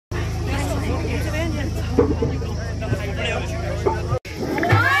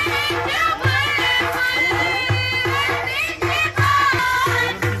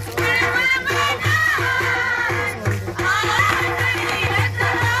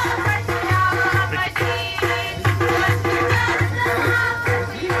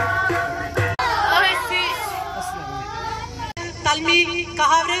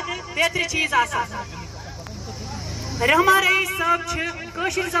बेहतर चीज रहमा रईस साहब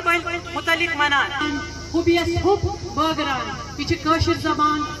कशीर जबान मुतलिक मनान हुबियस हुब बगरान यह कशीर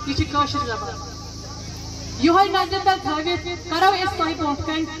जबान यह कशीर जबान यह नजर तक थवित करो इस तह ब्रोह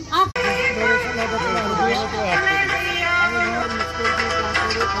कन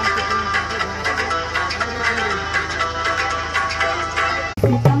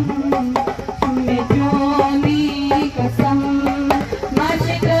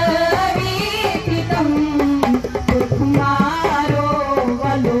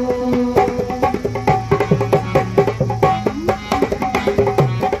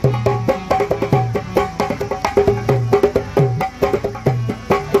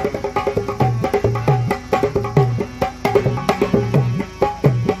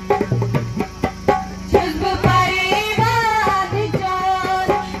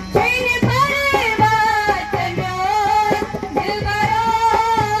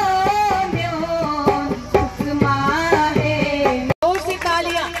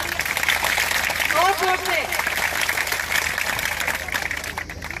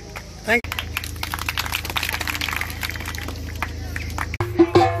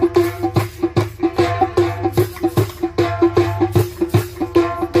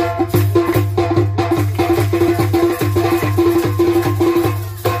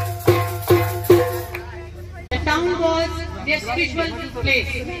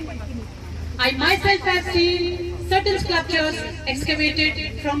I myself have seen certain sculptures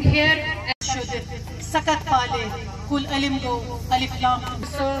excavated from here. Sakat Pale, Kul Alimgo, Alif Lam.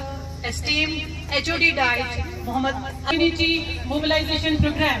 Sir, esteemed HOD died, Muhammad Community Mobilization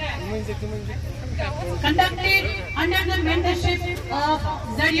Program, conducted under the mentorship of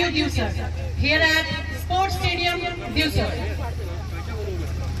Zario Dusar, here at Sports Stadium, Dusar.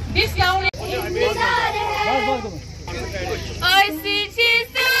 This town I see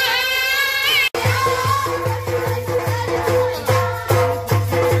Jesus.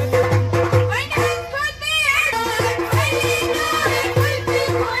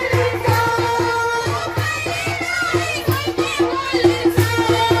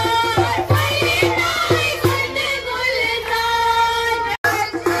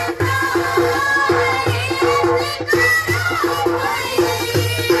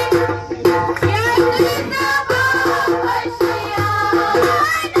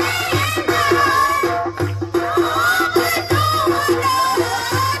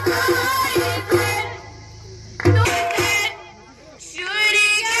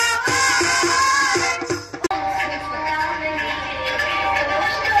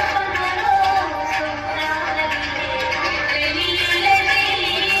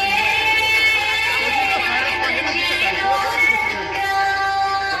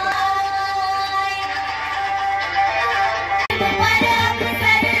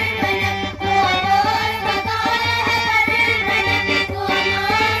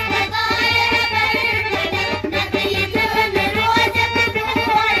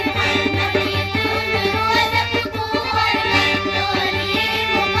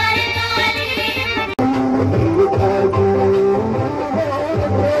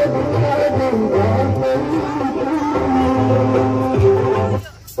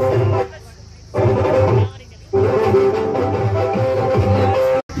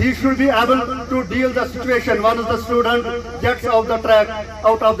 Should be able to deal the situation once the student gets out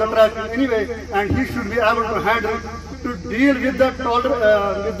of the track anyway, and he should be able to handle to deal with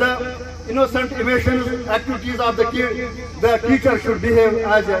the innocent emotions activities of the kid. The teacher should behave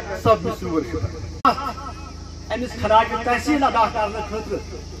as a submissive worshiper. Amis kharaj tahsil ada karne khutr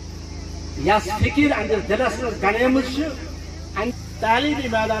yas fikir and dilas ganemus and talimi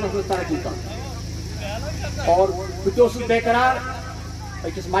maidan ko taraqi ka aur kutos bekarar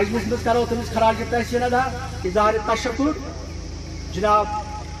अकिस मजलिस में करो तमिस खराज तहसीन अदा इज़हार तशक्कुर जनाब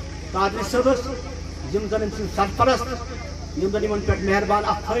कादरी सबस यम जन सरपरस्त यम जन इन पे मेहरबान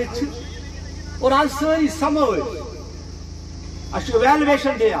अफायत और आज सारी समझ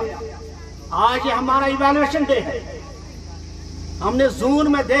इवैल्यूएशन डे आज ये हमारा इवैल्यूएशन डे है। हमने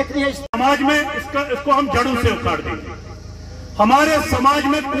जून में देख लिया समाज में इसको हम जड़ों से उखाड़ देंगे। हमारे समाज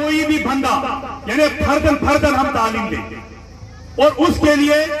में कोई भी बंदा यानी फर्दन हम तालीम देंगे और उसके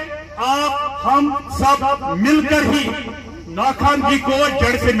लिए आप हम सब मिलकर ही नाकामगी को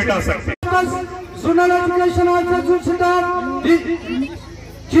जड़ से मिटा सकते हैं। Zonal Education Officer Staff,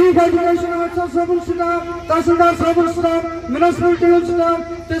 Chief Education Officer Staff, Tahsildar Staff, Municipal Team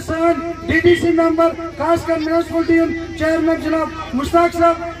Staff, the son, DDC member, खासकर Municipal Team Chairman जनाब मुश्ताक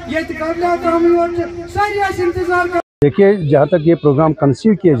साहब, ये तकरीबन कामी और सारी ऐसे इंतजार कर। देखिए, जहाँ तक ये प्रोग्राम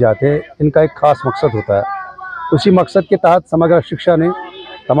कंसीव किए जाते हैं, इनका एक खास मकसद होता है। उसी मकसद के तहत समग्र शिक्षा ने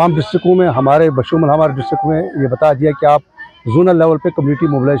तमाम डिस्ट्रिक्टों में हमारे डिस्ट्रिक्ट में ये बता दिया कि आप जोनल लेवल पे कम्युनिटी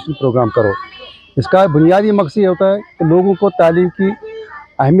मोबिलाइजेशन प्रोग्राम करो। इसका बुनियादी मकसद ये होता है कि लोगों को तालीम की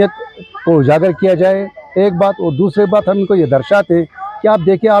अहमियत को उजागर किया जाए, एक बात। और दूसरी बात, हम इनको ये दर्शाते हैं कि आप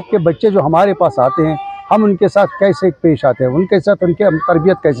देखिए, आपके बच्चे जो हमारे पास आते हैं, हम उनके साथ कैसे पेश आते हैं, उनके साथ उनके हम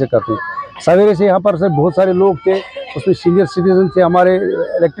तरबियत कैसे करते हैं। सवेरे से यहाँ पर से बहुत सारे लोग थे, उसमें सीनियर सिटीजन थे, हमारे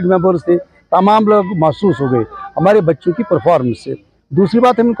इलेक्टेड मेंबर्स थे, तमाम लोग महसूस हो गए हमारे बच्चों की परफॉर्मेंस से। दूसरी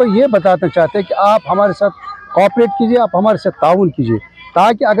बात, हम इनको ये बताना चाहते हैं कि आप हमारे साथ कोऑपरेट कीजिए, आप हमारे साथ ताउन कीजिए,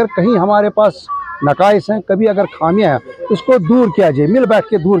 ताकि अगर कहीं हमारे पास नकाइस हैं, कभी अगर खामियां हैं, उसको दूर किया जाए, मिल बैठ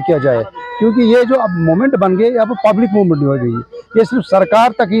के दूर किया जाए। क्योंकि ये जो अब मूवमेंट बन गई, अब पब्लिक मूवमेंट हो गई, ये सिर्फ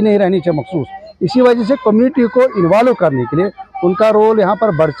सरकार तक ही नहीं रहनी चाहिए मखसूस। इसी वजह से कम्युनिटी को इन्वॉल्व करने के लिए उनका रोल यहाँ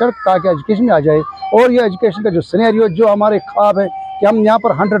पर बढ़ चढ़, ताकि एजुकेशन में आ जाए। और ये एजुकेशन का जो सिनेरियो, जो हमारे ख्वाब है कि हम यहाँ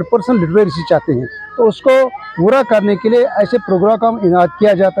पर 100% लिटरेसी चाहते हैं, तो उसको पूरा करने के लिए ऐसे प्रोग्राम का इनाद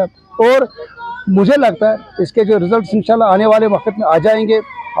किया जाता है। और मुझे लगता है इसके जो रिजल्ट्स इंशाल्लाह आने वाले वक्त में आ जाएंगे।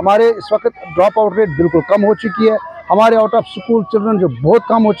 हमारे इस वक्त ड्रॉप आउट रेट बिल्कुल कम हो चुकी है, हमारे आउट ऑफ स्कूल चिल्ड्रन जो बहुत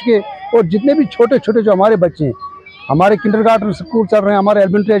कम हो चुके हैं। और जितने भी छोटे छोटे जो हमारे बच्चे हैं, हमारे किंडरगार्टन स्कूल चल रहे हैं, हमारे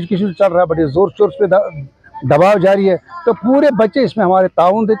एलिमेंट्री एजुकेशन चल रहा है, बड़े ज़ोर शोर पे दबाव जारी है, तो पूरे बच्चे इसमें हमारे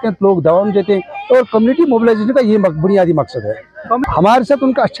ताउन देते हैं, लोग ताउन देते हैं। और कम्युनिटी मोबिलाइजेशन का ये बुनियादी मकसद है। हमारे साथ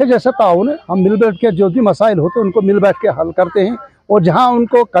उनका अच्छा जैसा ताउन है, हम मिल बैठ के जो भी मसाइल होते हैं उनको मिल बैठ के हल करते हैं। और जहाँ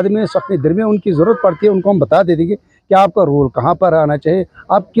उनको कदम सख्त दर में उनकी ज़रूरत पड़ती है, उनको हम बता दे देंगे कि आपका रोल कहाँ पर आना चाहिए,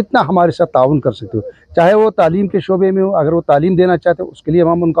 आप कितना हमारे साथ ताउन कर सकते हो। चाहे वो तालीम के शोबे में हो, अगर वो तालीम देना चाहते हैं उसके लिए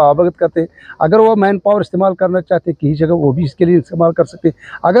हम उनको अवगत करते हैं। अगर वो मैन पावर इस्तेमाल करना चाहते हैं कहीं जगह, वो भी इसके लिए इस्तेमाल कर सकते हैं।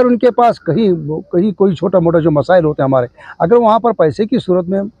 अगर उनके पास कहीं कोई छोटा मोटा जो मसाइल होते हैं हमारे, अगर वहाँ पर पैसे की सूरत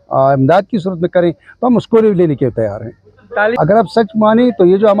में, इमदाद की सूरत में करें, तो हम उसको भी लेने के तैयार हैं। अगर आप सच माने तो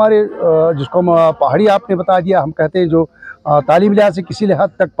ये जो हमारे जिसको हम पहाड़ी आपने बता दिया, हम कहते हैं जो तालीम लिहाज से किसी लिहाज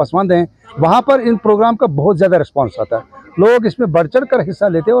तक पसंद हैं, वहाँ पर इन प्रोग्राम का बहुत ज़्यादा रिस्पांस आता है। लोग इसमें बढ़ चढ़ कर हिस्सा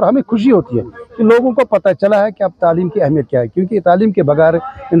लेते हैं और हमें खुशी होती है कि लोगों को पता चला है कि अब तालीम की अहमियत क्या है। क्योंकि तालीम के बगैर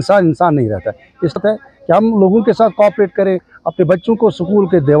इंसान नहीं रहता। इस है कि हम लोगों के साथ कोऑपरेट करें, अपने बच्चों को स्कूल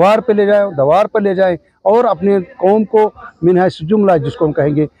के दीवार पर ले जाएं और अपने कौम को मिनहाज जुमला जिसको हम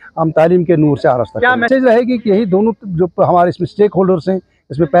कहेंगे, हम तालीम के नूर से आरास्ता करें। मैसेज रहेगी कि यही दोनों जो हमारे इसमें स्टेक होल्डर्स हैं,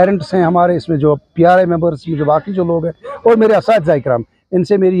 इसमें पेरेंट्स हैं हमारे, इसमें जो PRI मेंबर्स, इसमें जो बाकी जो लोग हैं, और मेरे असातिज़ा इकराम,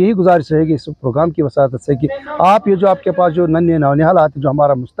 इनसे मेरी यही गुजारिश रहेगी इस प्रोग्राम की वसात से कि आप ये जो आपके पास जो नन्हे नौनिहाल आते हैं, जो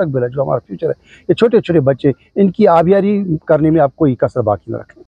हमारा मुस्तकबिल है, जो हमारा फ्यूचर है, ये छोटे छोटे बच्चे, इनकी आबियारी करने में आप कोई कसर बाकी न रखें।